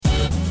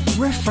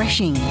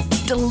refreshing,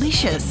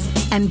 delicious,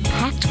 and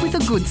packed with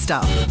the good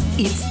stuff.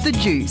 It's The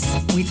Juice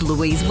with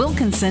Louise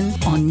Wilkinson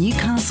on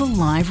Newcastle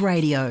Live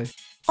Radio.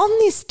 On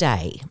this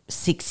day,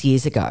 6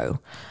 years ago,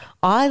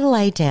 I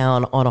lay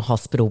down on a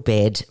hospital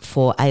bed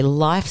for a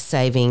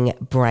life-saving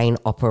brain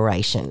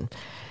operation.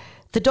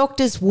 The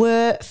doctors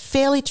were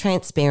fairly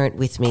transparent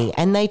with me,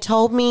 and they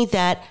told me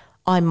that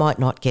I might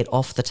not get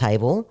off the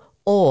table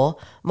or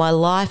my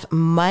life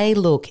may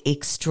look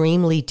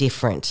extremely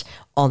different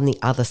on the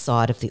other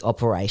side of the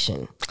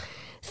operation.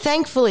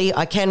 Thankfully,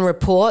 I can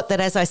report that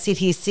as I sit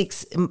here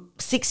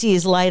six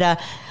years later,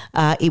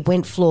 it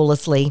went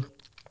flawlessly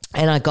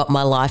and I got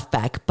my life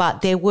back.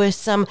 But there were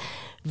some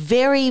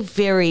very,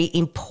 very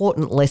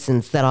important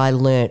lessons that I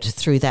learnt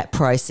through that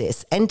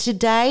process. And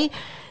today,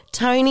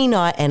 Toni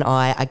Knight and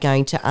I are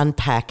going to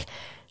unpack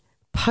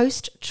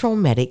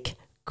post-traumatic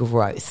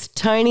growth.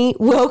 Toni,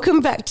 welcome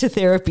back to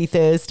Therapy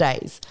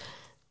Thursdays.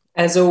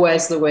 As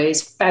always,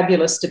 Louise,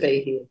 fabulous to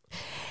be here.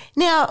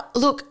 Now,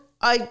 look,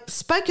 I've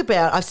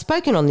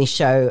spoken on this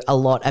show a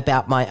lot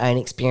about my own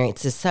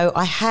experiences. So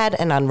I had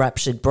an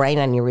unruptured brain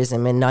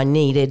aneurysm and I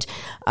needed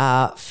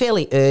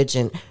fairly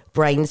urgent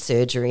brain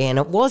surgery. And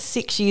it was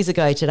 6 years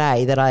ago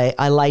today that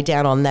I lay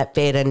down on that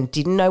bed and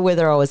didn't know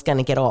whether I was going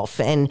to get off.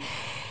 And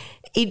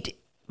it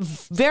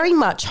very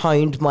much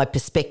honed my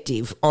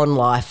perspective on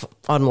life,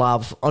 on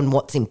love, on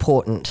what's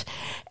important.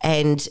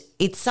 And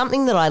it's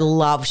something that I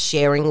love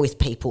sharing with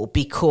people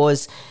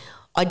because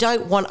I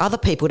don't want other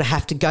people to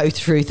have to go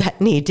through that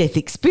near-death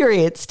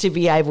experience to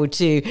be able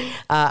to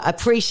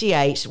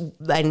appreciate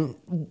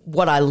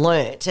what I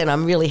learnt, and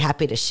I'm really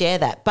happy to share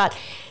that. But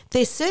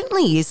there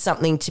certainly is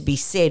something to be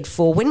said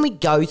for when we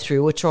go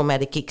through a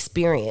traumatic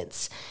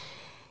experience.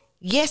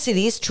 Yes, it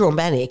is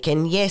traumatic,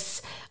 and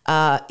yes,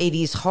 it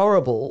is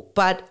horrible,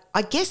 but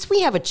I guess we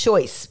have a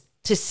choice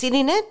to sit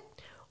in it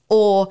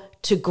or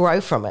to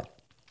grow from it.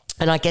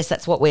 And I guess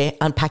that's what we're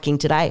unpacking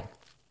today.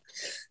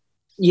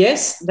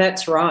 Yes,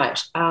 that's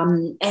right.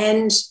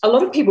 And a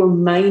lot of people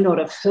may not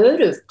have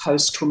heard of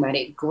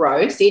post-traumatic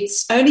growth.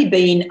 It's only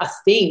been a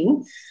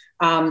thing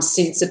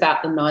since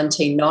about the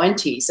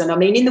 1990s. And I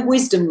mean, in the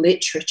wisdom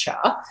literature,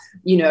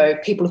 you know,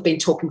 people have been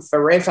talking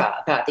forever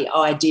about the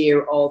idea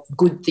of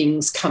good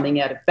things coming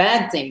out of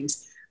bad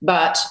things.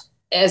 But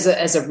as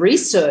a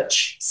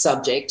research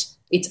subject,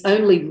 it's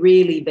only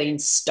really been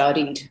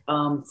studied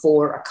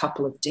for a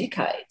couple of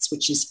decades,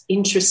 which is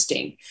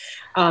interesting.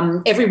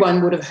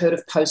 Everyone would have heard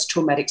of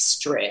post-traumatic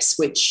stress,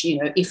 which, you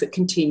know, if it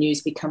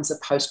continues, becomes a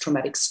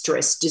post-traumatic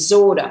stress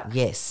disorder.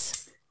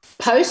 Yes.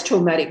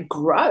 Post-traumatic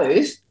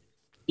growth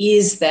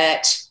is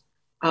that,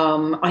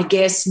 I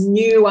guess,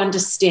 new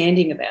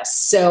understanding of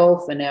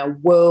ourself and our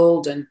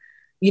world and,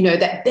 you know,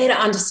 that better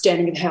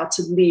understanding of how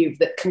to live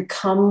that can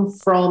come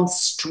from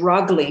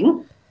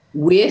struggling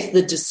with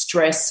the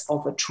distress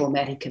of a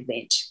traumatic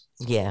event.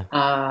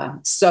 Yeah.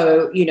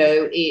 So, you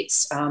know,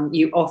 it's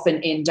you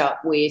often end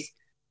up with,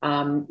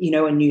 you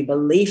know, a new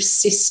belief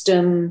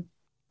system,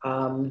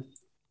 you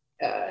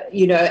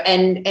know,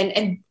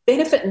 and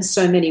benefit in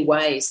so many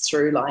ways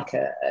through like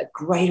a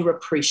greater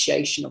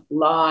appreciation of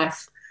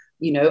life,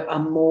 you know, a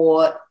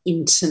more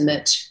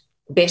intimate,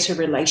 better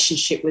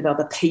relationship with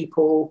other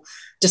people,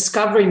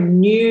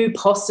 discovering new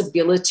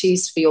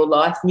possibilities for your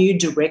life, new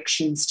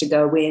directions to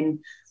go in,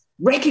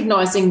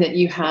 recognizing that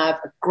you have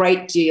a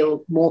great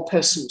deal more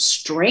personal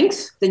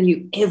strength than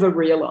you ever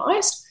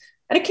realized.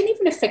 And it can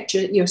even affect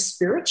your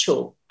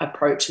spiritual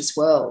approach as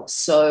well.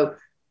 So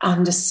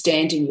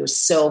understanding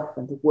yourself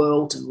and the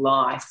world and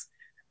life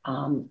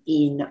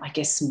in, I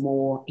guess,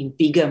 in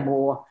bigger,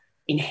 more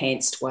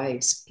enhanced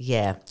ways.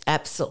 Yeah,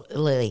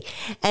 absolutely.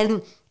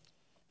 And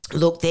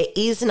look, there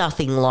is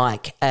nothing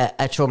like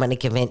a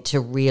traumatic event to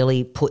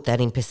really put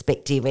that in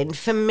perspective. And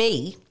for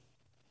me,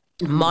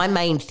 my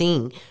main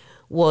thing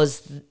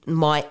was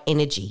my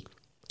energy.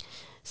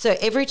 So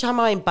every time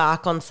I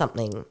embark on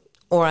something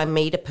or I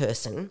meet a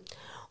person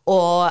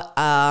or,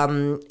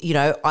 you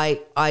know,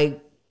 I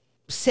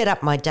set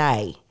up my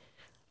day,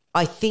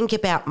 I think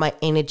about my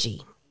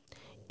energy.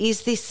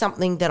 Is this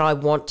something that I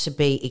want to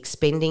be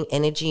expending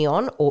energy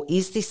on, or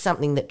is this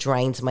something that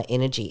drains my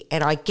energy?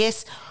 And I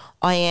guess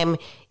I am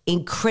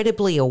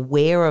incredibly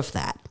aware of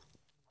that.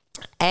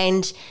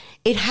 And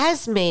it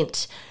has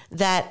meant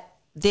that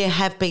there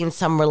have been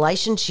some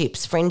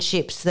relationships,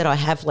 friendships that I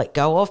have let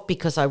go of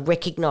because I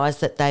recognised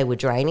that they were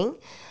draining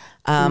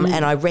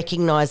and I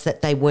recognised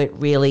that they weren't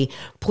really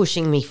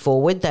pushing me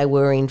forward. They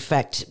were, in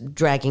fact,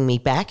 dragging me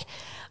back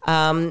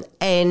and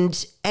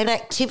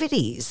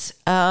activities.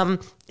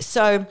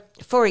 So,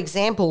 for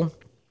example,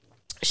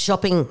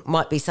 shopping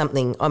might be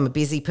something. I'm a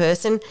busy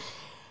person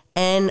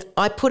and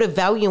I put a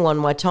value on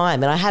my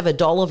time and I have a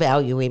dollar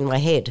value in my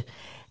head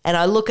and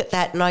I look at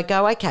that and I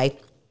go, okay,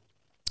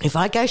 if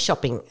I go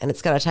shopping and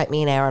it's going to take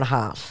me an hour and a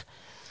half,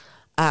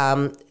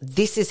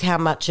 this is how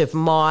much of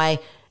my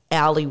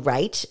hourly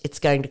rate it's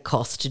going to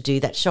cost to do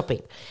that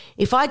shopping.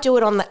 If I do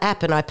it on the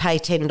app and I pay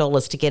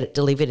 $10 to get it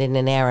delivered in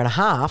an hour and a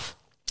half,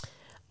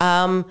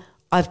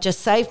 I've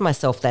just saved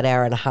myself that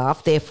hour and a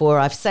half. Therefore,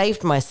 I've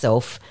saved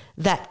myself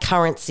that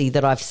currency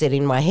that I've set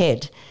in my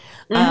head.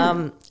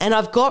 And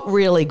I've got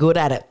really good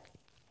at it.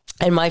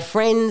 And my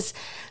friends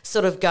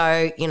sort of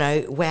go,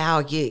 wow,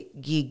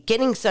 you're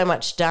getting so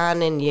much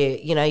done, and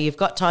you've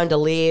got time to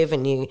live,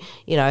 and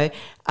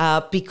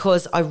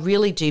because I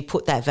really do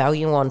put that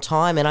value on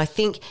time. And I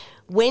think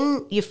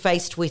when you're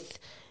faced with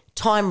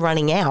time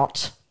running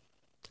out,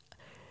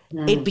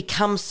 it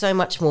becomes so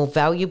much more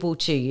valuable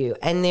to you.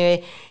 And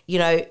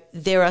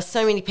there are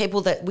so many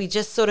people that we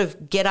just sort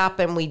of get up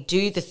and we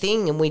do the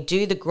thing and we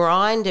do the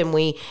grind, and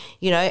we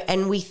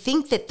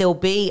think that there'll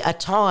be a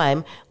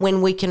time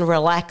when we can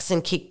relax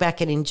and kick back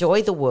and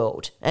enjoy the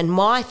world. And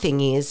my thing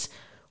is,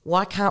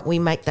 why can't we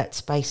make that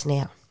space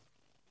now?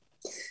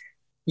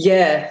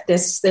 Yeah,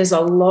 there's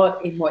a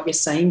lot in what you're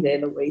saying there,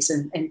 Louise,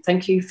 and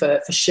thank you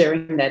for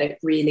sharing that. It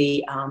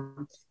really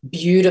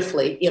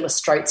beautifully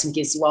illustrates and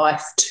gives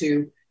life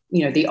to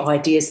the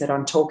ideas that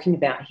I'm talking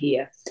about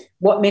here.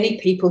 What many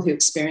people who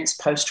experience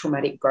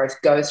post-traumatic growth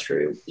go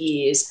through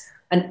is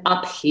an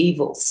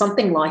upheaval,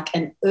 something like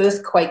an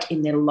earthquake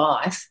in their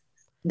life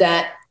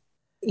that,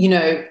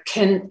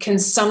 can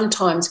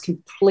sometimes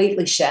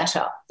completely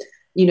shatter,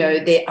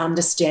 their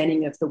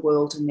understanding of the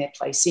world and their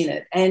place in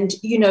it. And,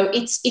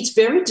 it's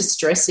very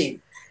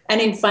distressing.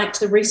 And in fact,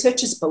 the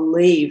researchers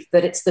believe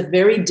that it's the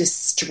very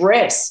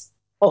distress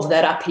of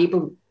that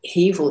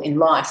upheaval in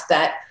life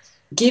that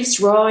gives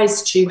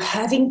rise to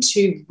having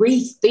to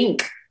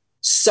rethink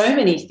so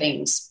many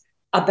things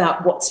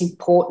about what's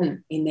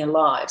important in their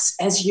lives,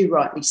 as you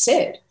rightly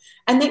said.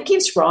 And that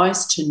gives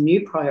rise to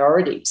new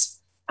priorities,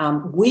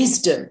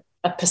 wisdom,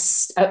 a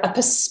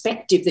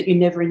perspective that you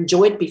never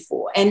enjoyed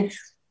before. And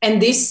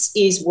this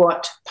is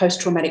what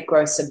post-traumatic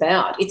growth's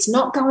about. It's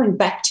not going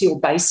back to your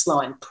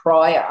baseline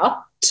prior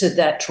to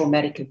that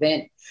traumatic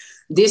event.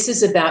 This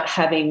is about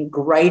having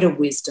greater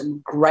wisdom,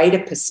 greater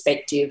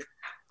perspective,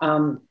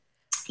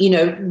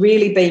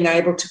 really being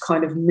able to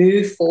kind of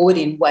move forward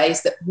in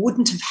ways that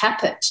wouldn't have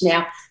happened.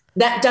 Now,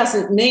 that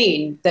doesn't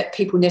mean that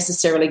people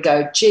necessarily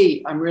go,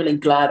 gee, I'm really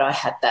glad I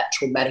had that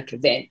traumatic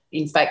event.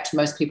 In fact,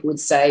 most people would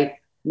say,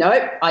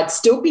 no, I'd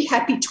still be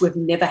happy to have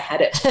never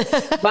had it,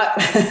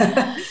 but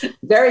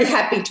very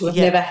happy to have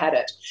never had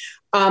it.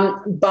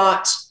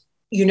 But,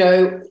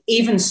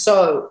 even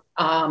so,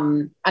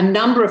 a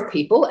number of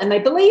people, and they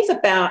believe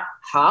about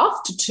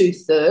half to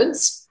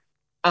 2/3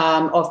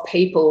 of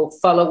people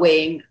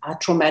following a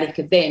traumatic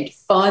event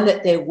find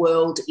that their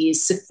world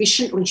is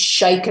sufficiently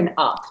shaken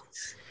up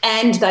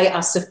and they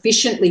are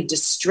sufficiently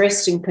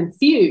distressed and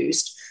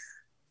confused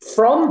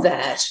from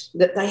that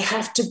they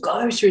have to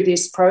go through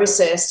this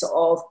process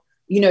of,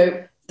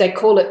 they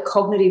call it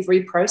cognitive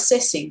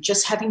reprocessing,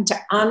 just having to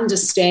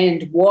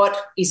understand what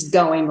is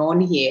going on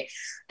here.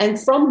 And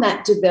from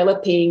that,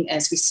 developing,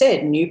 as we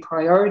said, new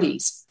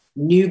priorities,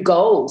 new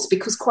goals,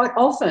 because quite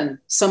often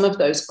some of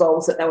those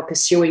goals that they were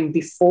pursuing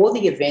before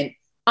the event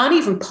aren't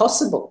even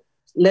possible,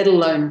 let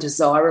alone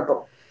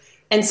desirable.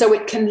 And so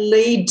it can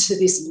lead to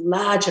this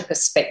larger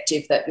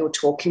perspective that you're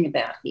talking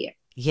about here.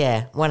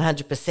 Yeah,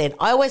 100%.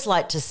 I always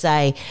like to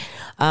say,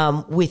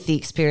 with the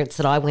experience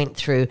that I went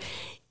through,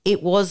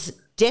 it was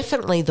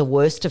definitely the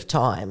worst of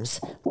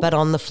times, but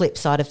on the flip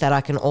side of that,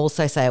 I can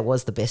also say it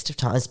was the best of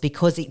times,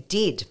 because it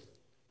did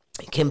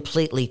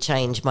completely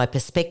change my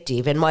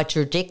perspective and my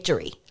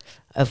trajectory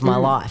of my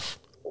life.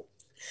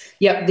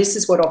 Yeah, this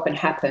is what often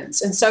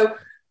happens. And so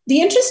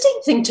the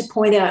interesting thing to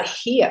point out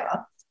here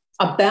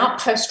about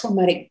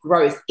post-traumatic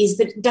growth is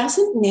that it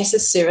doesn't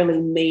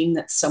necessarily mean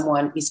that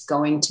someone is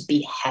going to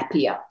be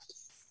happier.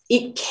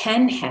 It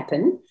can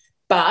happen,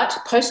 but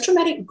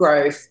post-traumatic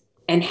growth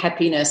and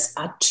happiness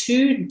are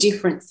two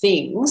different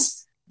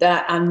things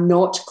that are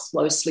not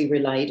closely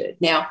related.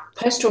 Now,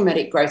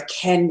 post-traumatic growth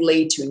can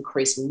lead to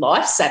increased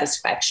life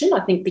satisfaction, I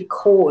think,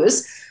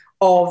 because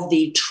of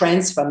the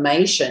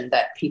transformation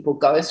that people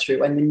go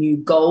through and the new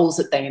goals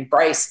that they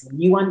embrace, the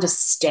new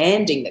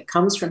understanding that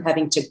comes from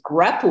having to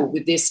grapple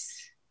with this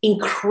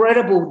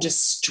incredible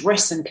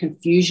distress and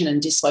confusion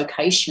and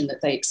dislocation that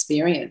they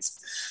experience.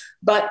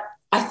 But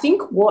I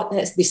think what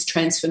this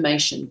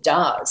transformation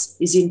does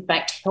is, in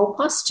fact, help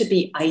us to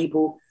be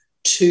able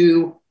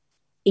to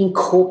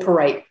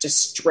incorporate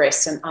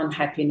distress and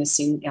unhappiness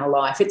in our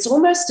life. It's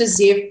almost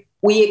as if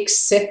we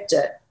accept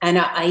it and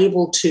are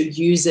able to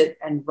use it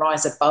and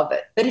rise above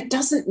it. But it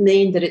doesn't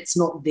mean that it's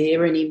not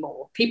there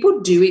anymore.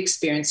 People do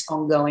experience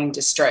ongoing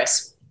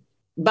distress,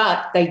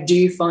 but they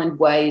do find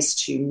ways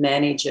to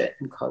manage it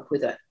and cope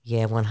with it.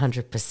 Yeah,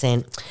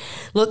 100%.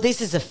 Look,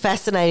 this is a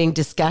fascinating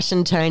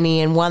discussion,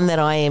 Toni, and one that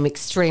I am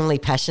extremely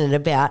passionate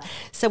about.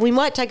 So we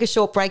might take a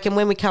short break, and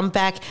when we come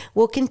back,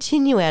 we'll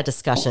continue our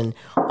discussion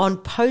on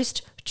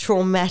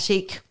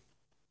post-traumatic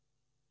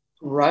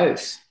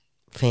growth.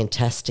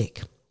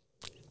 Fantastic.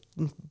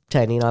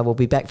 Toni and I will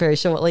be back very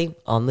shortly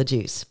on The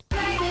Juice.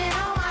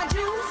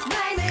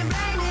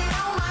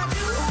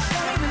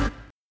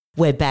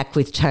 We're back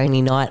with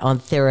Toni Knight on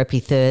Therapy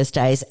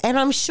Thursdays, and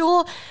I'm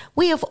sure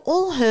we have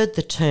all heard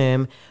the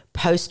term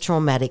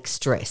post-traumatic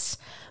stress.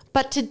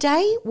 But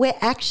today we're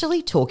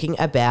actually talking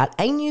about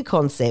a new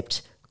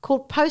concept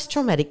called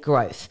post-traumatic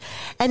growth.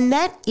 And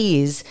that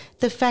is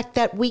the fact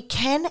that we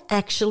can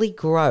actually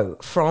grow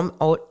from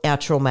our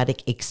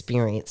traumatic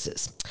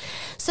experiences.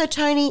 So,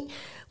 Toni,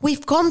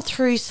 we've gone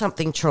through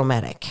something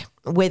traumatic,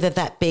 whether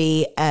that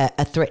be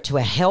a threat to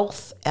our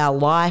health, our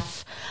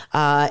life.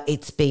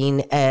 It's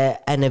been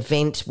an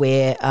event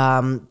where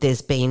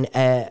there's been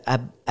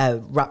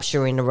a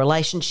rupture in a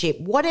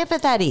relationship, whatever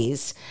that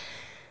is.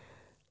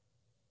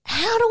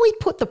 How do we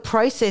put the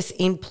process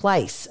in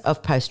place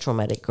of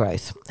post-traumatic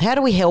growth? How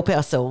do we help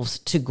ourselves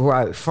to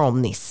grow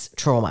from this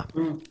trauma?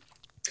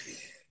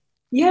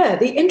 Yeah,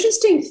 the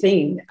interesting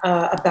thing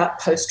about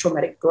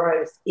post-traumatic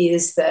growth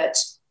is that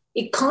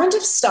it kind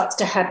of starts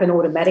to happen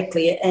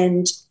automatically,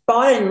 and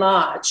by and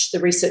large, the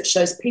research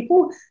shows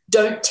people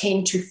don't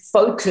tend to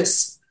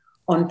focus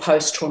on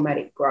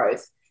post-traumatic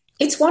growth.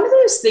 It's one of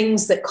those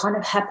things that kind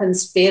of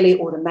happens fairly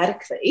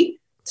automatically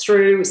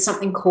through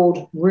something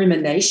called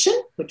rumination,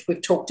 which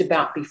we've talked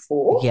about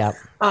before. Yeah.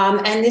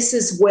 And this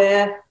is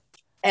where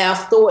our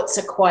thoughts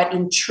are quite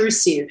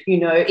intrusive. You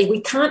know, we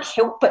can't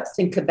help but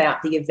think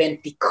about the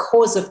event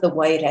because of the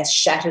way it has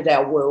shattered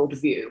our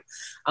worldview,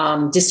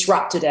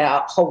 disrupted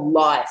our whole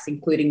life,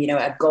 including, you know,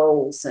 our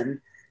goals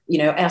and, you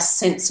know, our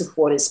sense of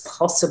what is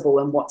possible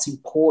and what's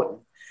important.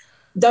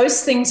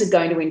 Those things are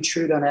going to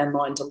intrude on our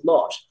mind a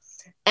lot.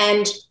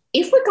 And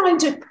if we're going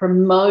to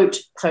promote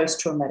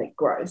post-traumatic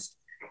growth,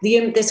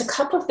 there's a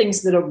couple of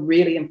things that are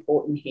really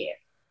important here.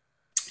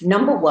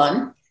 Number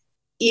one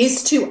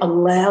is to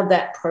allow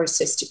that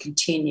process to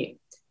continue.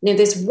 Now,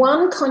 there's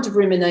one kind of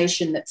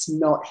rumination that's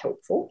not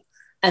helpful,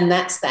 and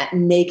that's that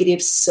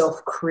negative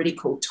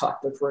self-critical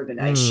type of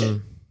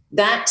rumination.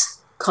 That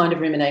kind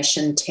of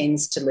rumination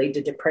tends to lead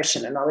to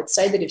depression. And I would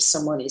say that if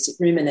someone is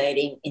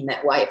ruminating in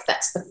that way, if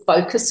that's the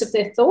focus of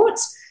their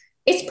thoughts,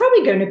 it's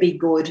probably going to be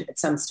good at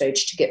some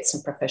stage to get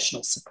some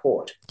professional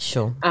support.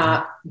 Sure.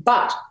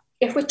 But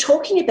if we're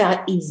talking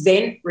about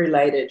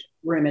event-related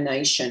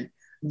rumination,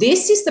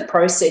 this is the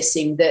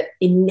processing that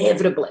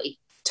inevitably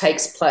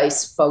takes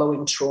place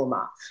following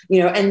trauma, you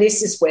know, and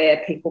this is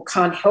where people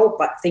can't help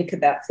but think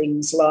about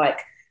things like,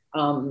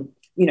 you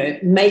know,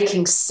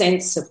 making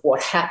sense of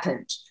what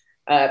happened,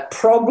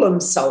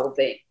 problem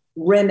solving,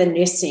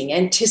 reminiscing,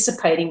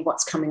 anticipating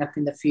what's coming up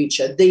in the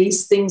future.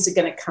 These things are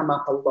going to come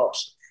up a lot.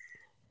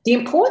 The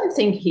important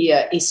thing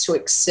here is to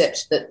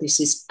accept that this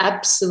is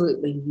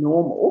absolutely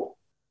normal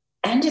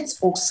and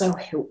it's also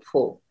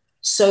helpful.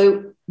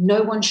 So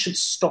no one should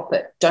stop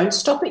it. Don't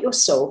stop it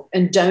yourself,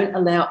 and don't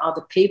allow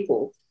other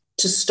people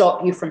to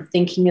stop you from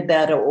thinking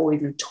about it or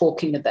even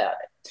talking about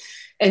it.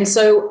 And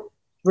so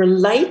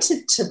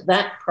related to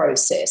that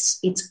process,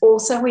 it's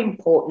also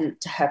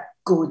important to have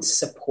good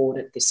support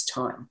at this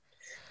time.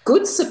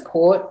 Good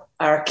support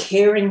are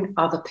caring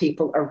other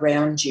people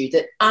around you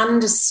that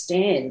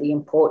understand the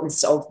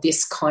importance of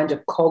this kind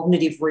of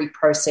cognitive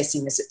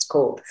reprocessing, as it's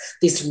called,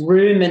 this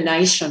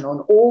rumination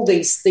on all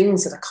these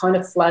things that are kind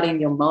of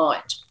flooding your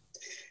mind.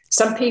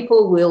 Some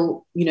people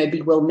will, you know,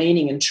 be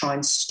well-meaning and try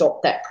and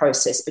stop that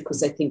process because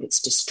they think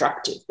it's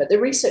destructive, but the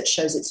research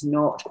shows it's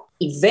not.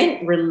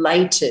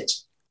 Event-related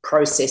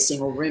processing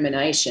or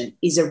rumination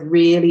is a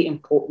really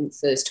important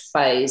first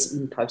phase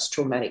in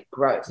post-traumatic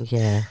growth.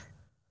 Yeah.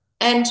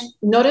 And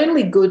not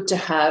only good to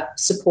have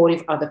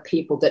supportive other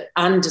people that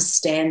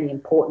understand the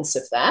importance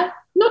of that,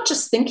 not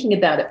just thinking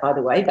about it, by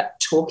the way, but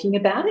talking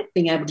about it,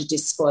 being able to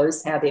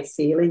disclose how they're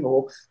feeling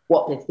or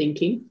what they're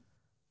thinking.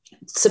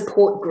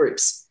 Support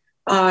groups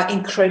are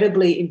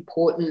incredibly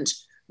important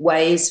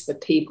ways for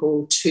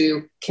people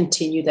to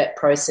continue that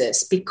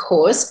process,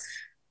 because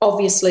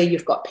obviously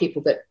you've got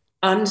people that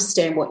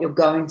understand what you're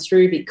going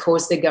through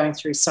because they're going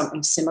through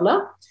something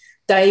similar.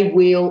 They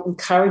will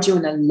encourage you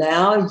and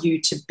allow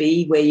you to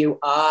be where you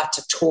are,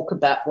 to talk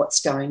about what's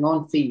going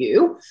on for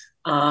you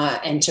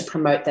and to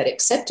promote that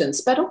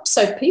acceptance. But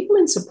also people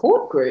in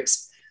support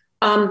groups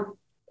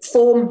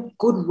form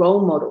good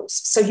role models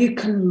so you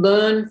can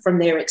learn from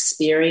their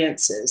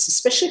experiences,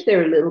 especially if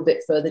they're a little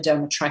bit further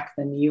down the track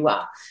than you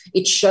are.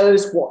 It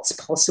shows what's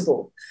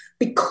possible,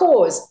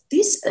 because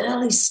this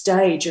early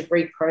stage of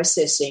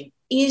reprocessing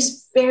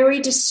is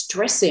very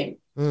distressing.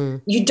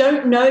 You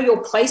don't know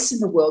your place in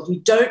the world.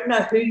 You don't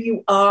know who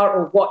you are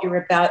or what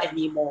you're about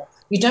anymore.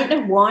 You don't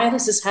know why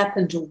this has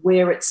happened or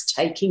where it's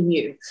taking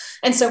you.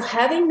 And so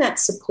having that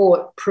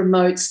support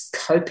promotes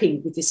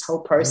coping with this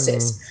whole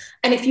process.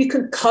 And if you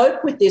can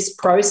cope with this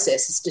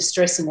process, as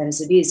distressing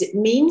as it is, it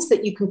means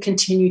that you can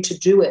continue to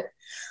do it,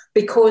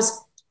 because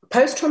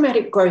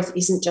post-traumatic growth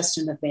isn't just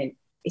an event.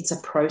 It's a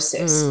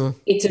process.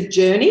 It's a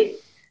journey.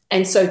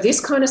 And so this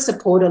kind of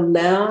support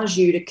allows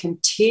you to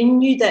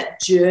continue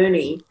that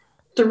journey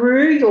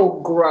through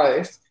your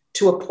growth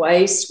to a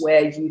place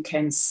where you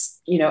can,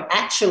 you know,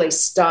 actually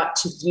start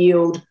to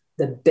yield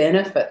the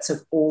benefits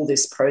of all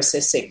this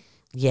processing.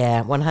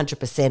 Yeah,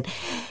 100%.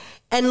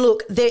 And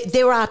look,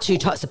 there are two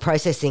types of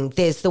processing.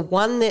 There's the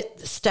one that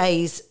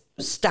stays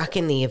stuck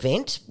in the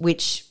event,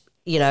 which,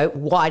 you know,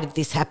 why did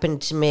this happen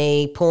to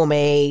me? Poor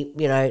me,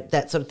 you know,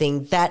 that sort of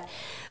thing. That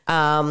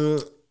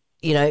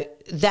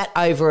that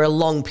over a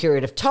long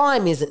period of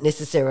time isn't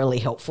necessarily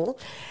helpful.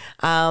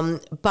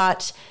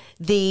 But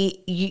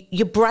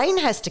your brain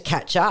has to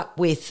catch up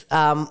with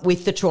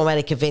the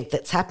traumatic event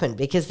that's happened,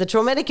 because the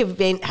traumatic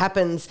event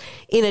happens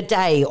in a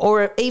day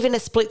or even a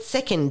split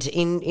second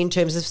in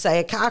terms of, say,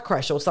 a car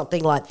crash or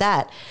something like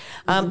that.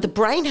 The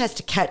brain has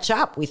to catch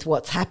up with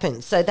what's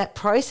happened. So that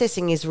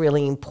processing is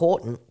really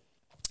important.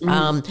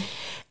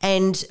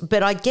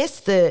 But I guess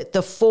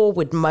the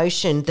forward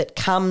motion that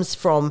comes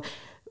from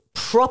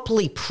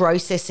properly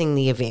processing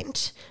the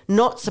event,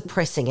 not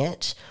suppressing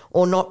it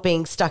or not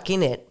being stuck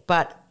in it,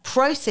 but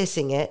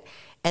processing it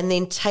and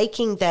then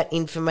taking that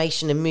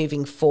information and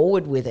moving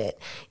forward with it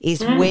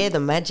is where the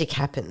magic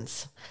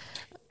happens.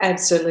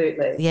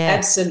 Absolutely. Yeah.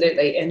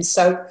 Absolutely. And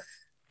so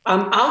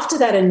after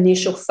that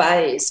initial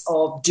phase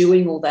of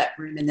doing all that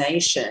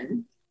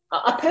rumination,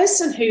 a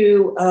person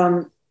who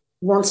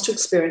wants to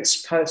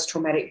experience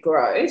post-traumatic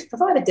growth,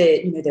 provided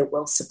they're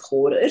well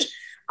supported,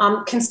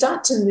 can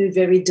start to move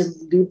very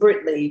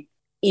deliberately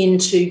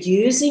into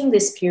using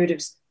this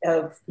period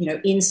of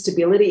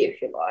instability,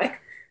 if you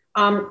like,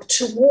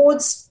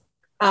 towards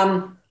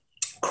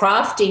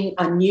crafting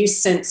a new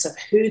sense of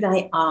who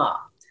they are,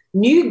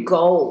 new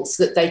goals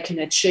that they can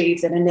achieve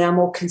that are now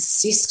more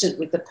consistent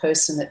with the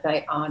person that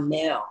they are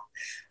now.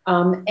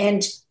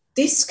 And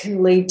this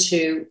can lead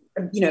to,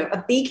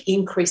 a big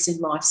increase in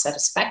life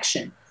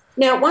satisfaction.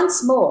 Now,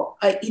 once more,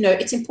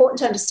 it's important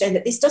to understand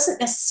that this doesn't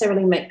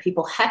necessarily make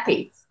people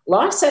happy.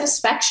 Life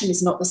satisfaction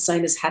is not the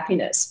same as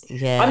happiness.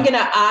 Yeah. I'm going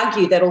to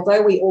argue that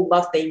although we all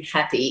love being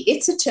happy,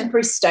 it's a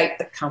temporary state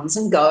that comes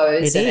and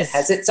goes, it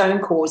has its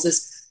own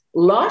causes.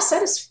 Life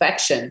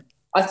satisfaction,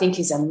 I think,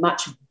 is a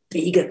much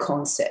bigger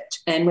concept.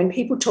 And when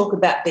people talk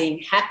about being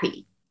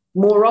happy,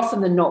 more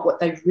often than not, what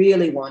they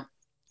really want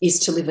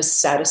is to live a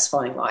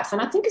satisfying life.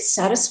 And I think a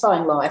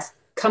satisfying life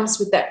comes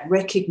with that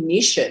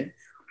recognition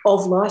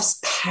of life's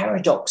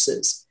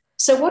paradoxes.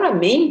 So what I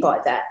mean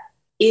by that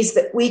is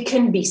that we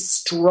can be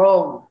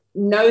strong,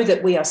 know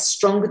that we are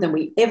stronger than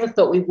we ever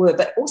thought we were,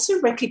 but also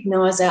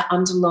recognise our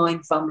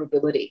underlying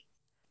vulnerability.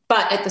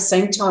 But at the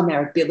same time,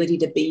 our ability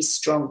to be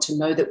strong, to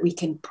know that we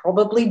can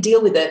probably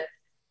deal with it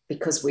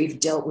because we've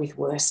dealt with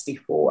worse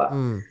before.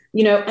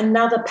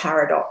 Another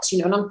paradox,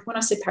 and when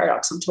I say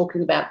paradox, I'm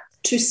talking about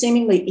two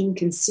seemingly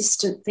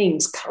inconsistent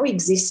things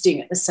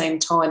coexisting at the same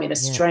time in a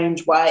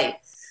strange way.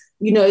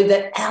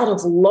 That out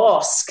of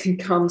loss can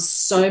come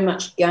so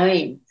much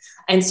gain.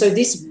 And so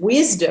this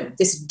wisdom,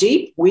 this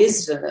deep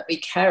wisdom that we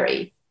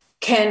carry,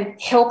 can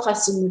help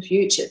us in the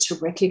future to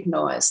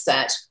recognise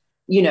that,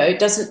 it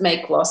doesn't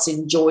make loss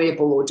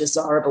enjoyable or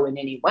desirable in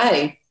any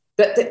way,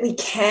 but that we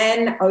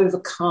can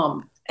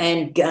overcome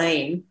and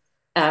gain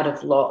out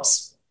of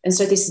loss. And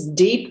so this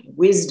deep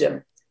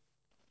wisdom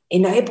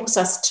enables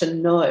us to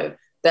know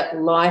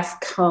that life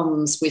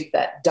comes with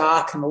that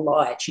dark and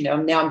light. Now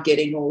I'm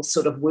getting all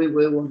sort of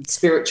woo-woo and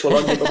spiritual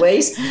on you,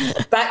 Louise.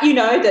 But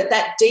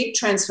that deep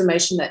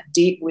transformation, that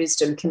deep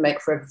wisdom can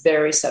make for a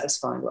very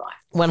satisfying life.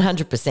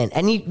 100%.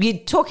 And you're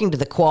talking to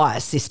the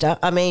choir, sister.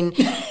 I mean,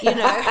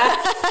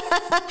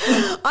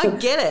 I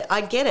get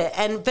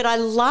it. But I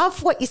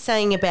love what you're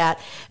saying about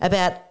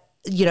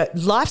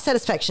life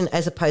satisfaction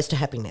as opposed to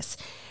happiness.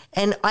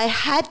 And I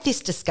had this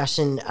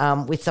discussion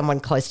with someone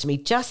close to me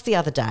just the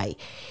other day,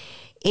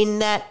 in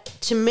that,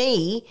 to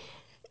me,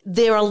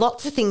 there are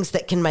lots of things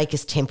that can make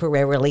us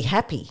temporarily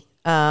happy.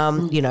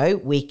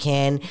 We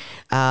can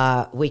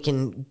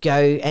go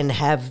and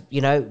have,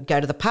 go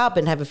to the pub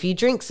and have a few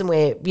drinks, and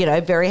we're,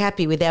 very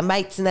happy with our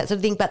mates and that sort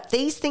of thing. But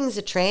these things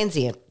are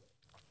transient.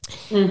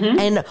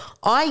 And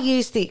I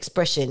use the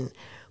expression,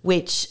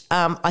 which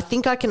I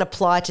think I can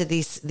apply to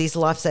this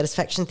life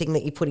satisfaction thing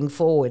that you're putting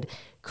forward: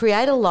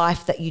 create a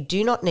life that you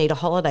do not need a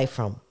holiday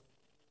from.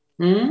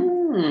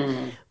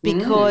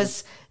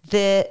 Because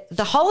the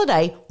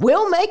holiday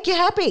will make you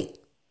happy.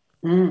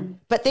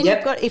 But then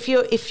you've got, if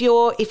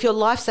your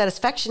life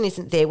satisfaction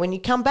isn't there, when you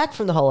come back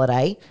from the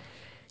holiday,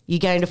 you're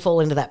going to fall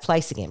into that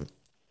place again.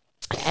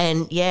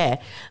 And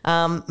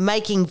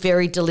making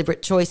very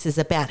deliberate choices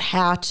about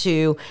how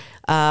to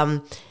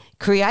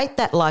create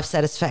that life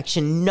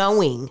satisfaction,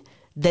 knowing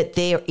that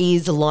there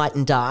is light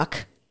and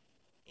dark,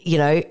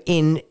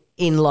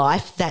 in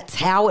life. That's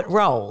how it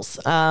rolls.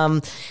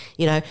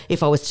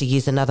 If I was to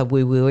use another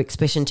woo-woo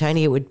expression,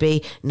 Toni, it would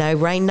be no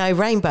rain, no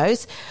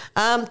rainbows.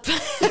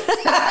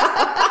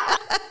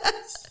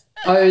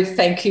 Oh,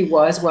 thank you,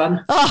 wise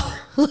one. Oh,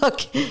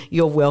 look,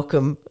 you're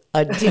welcome.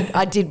 I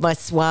did my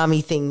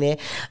Swami thing there,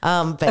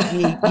 but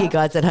you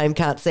guys at home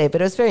can't see it,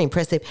 but it was very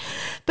impressive.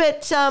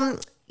 But,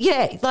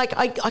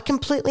 I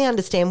completely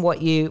understand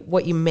what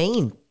you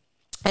mean.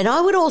 And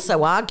I would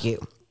also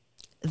argue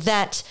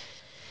that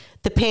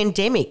the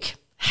pandemic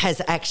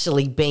has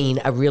actually been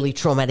a really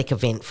traumatic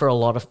event for a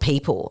lot of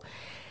people,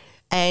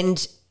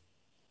 and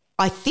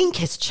I think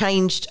has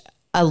changed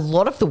a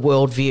lot of the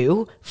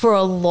worldview for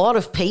a lot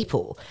of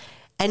people.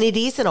 And it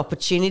is an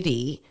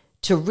opportunity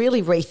to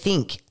really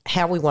rethink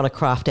how we want to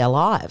craft our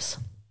lives.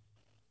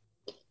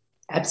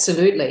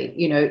 Absolutely.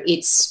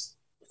 It's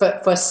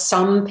For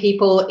some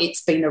people,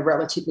 it's been a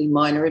relatively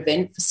minor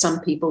event. For some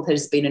people, it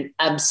has been an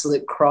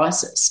absolute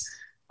crisis,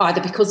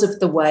 either because of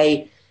the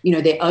way,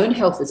 their own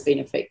health has been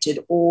affected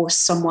or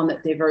someone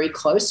that they're very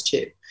close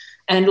to.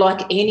 And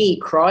like any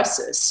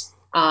crisis,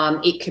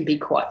 it can be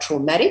quite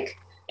traumatic.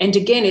 And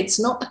again, it's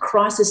not the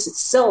crisis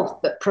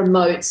itself that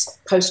promotes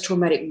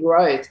post-traumatic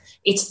growth.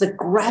 It's the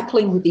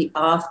grappling with the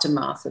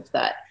aftermath of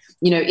that.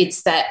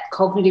 It's that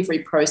cognitive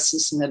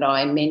reprocessing that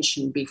I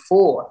mentioned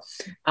before,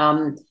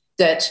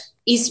 that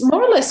is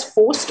more or less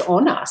forced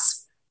on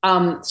us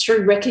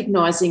through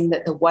recognising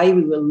that the way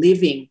we were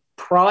living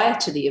prior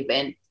to the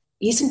event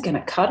isn't going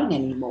to cut it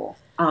anymore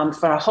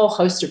for a whole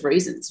host of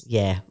reasons.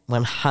 Yeah,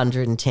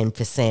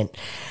 110%.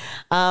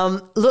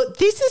 Look,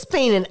 this has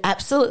been an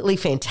absolutely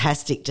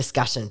fantastic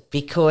discussion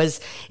because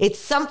it's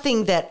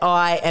something that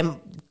I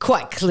am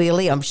quite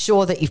clearly, I'm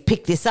sure that you've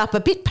picked this up, a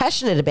bit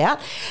passionate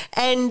about.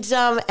 And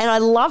I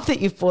love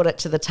that you've brought it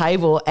to the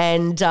table.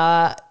 And,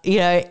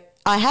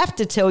 I have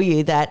to tell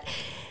you that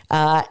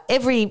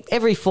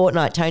every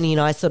fortnight, Toni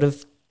and I sort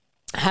of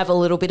have a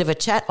little bit of a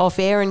chat off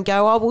air and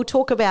go, we'll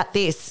talk about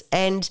this.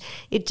 And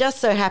it just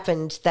so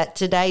happened that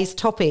today's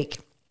topic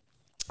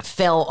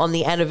fell on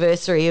the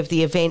anniversary of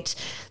the event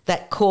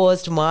that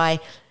caused my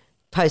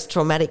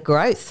post-traumatic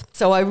growth.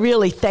 So I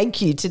really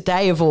thank you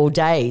today of all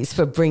days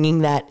for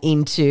bringing that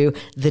into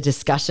the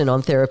discussion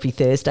on Therapy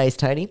Thursdays,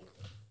 Toni.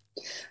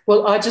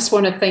 Well, I just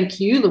want to thank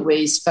you,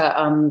 Louise,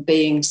 for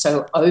being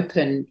so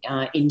open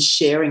in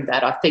sharing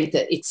that. I think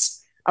that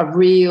it's a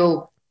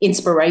real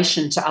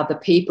inspiration to other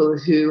people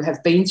who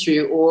have been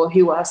through or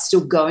who are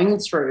still going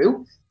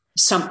through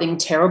something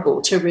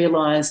terrible to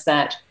realise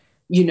that,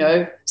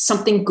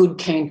 something good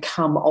can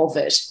come of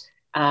it.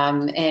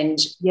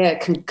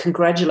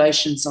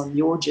 Congratulations on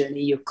your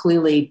journey. You're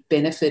clearly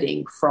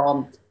benefiting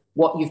from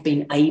what you've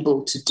been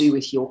able to do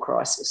with your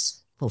crisis.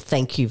 Well,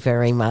 thank you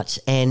very much.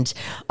 And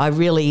I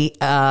really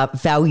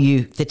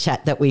value the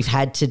chat that we've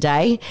had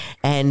today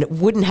and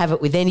wouldn't have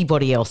it with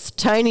anybody else.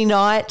 Toni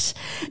Knight,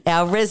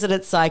 our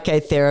resident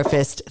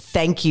psychotherapist,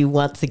 thank you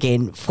once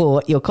again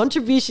for your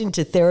contribution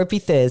to Therapy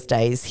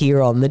Thursdays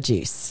here on The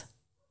Juice.